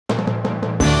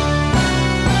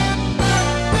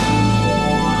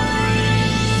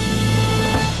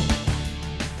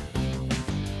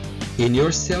In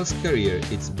your sales career,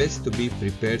 it's best to be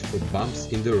prepared for bumps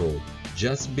in the road,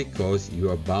 just because you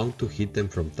are bound to hit them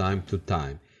from time to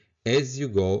time as you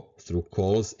go through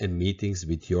calls and meetings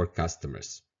with your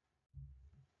customers.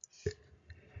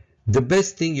 The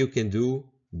best thing you can do,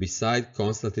 besides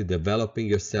constantly developing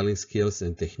your selling skills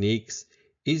and techniques,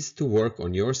 is to work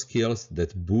on your skills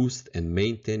that boost and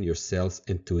maintain your sales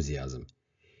enthusiasm.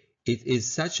 It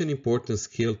is such an important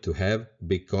skill to have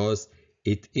because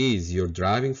it is your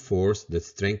driving force that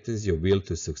strengthens your will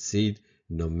to succeed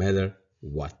no matter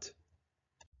what.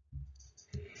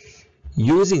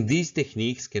 Using these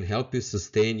techniques can help you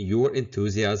sustain your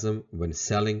enthusiasm when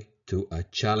selling to a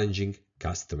challenging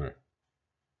customer.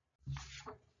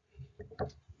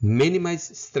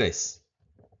 Minimize stress.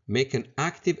 Make an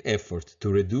active effort to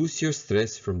reduce your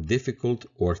stress from difficult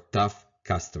or tough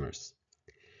customers.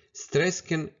 Stress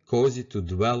can cause you to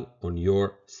dwell on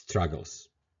your struggles.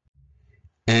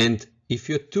 And if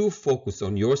you're too focused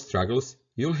on your struggles,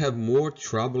 you'll have more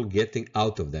trouble getting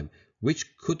out of them,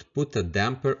 which could put a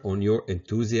damper on your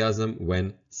enthusiasm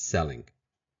when selling.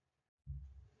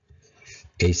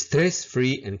 A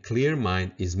stress-free and clear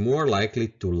mind is more likely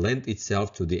to lend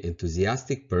itself to the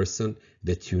enthusiastic person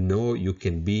that you know you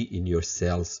can be in your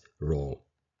sales role.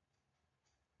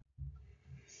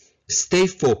 Stay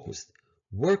focused.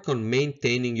 Work on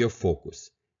maintaining your focus.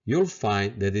 You'll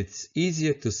find that it's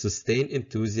easier to sustain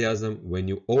enthusiasm when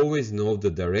you always know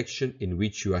the direction in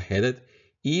which you are headed,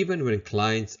 even when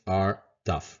clients are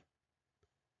tough.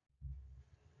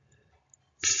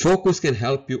 Focus can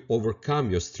help you overcome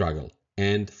your struggle,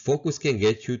 and focus can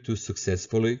get you to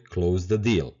successfully close the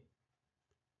deal.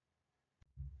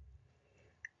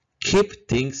 Keep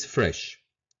things fresh.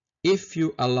 If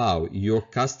you allow your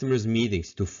customers'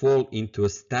 meetings to fall into a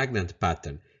stagnant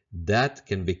pattern, that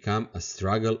can become a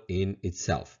struggle in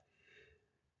itself.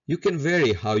 You can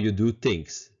vary how you do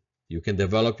things. You can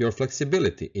develop your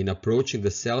flexibility in approaching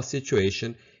the sales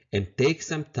situation and take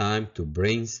some time to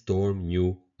brainstorm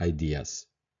new ideas.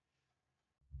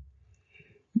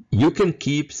 You can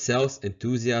keep sales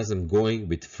enthusiasm going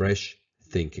with fresh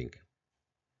thinking.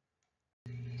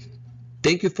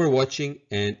 Thank you for watching,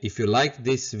 and if you like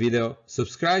this video,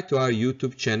 subscribe to our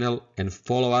YouTube channel and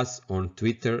follow us on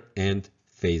Twitter and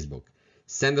Facebook.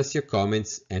 Send us your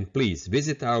comments and please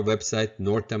visit our website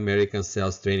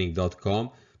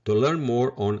NorthAmericanSalesTraining.com to learn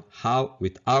more on how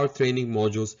with our training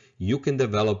modules you can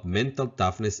develop mental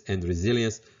toughness and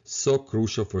resilience so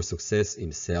crucial for success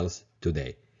in sales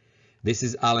today. This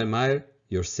is Alen Meyer,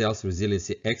 your sales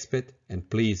resiliency expert, and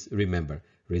please remember,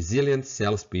 resilient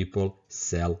salespeople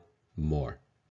sell more.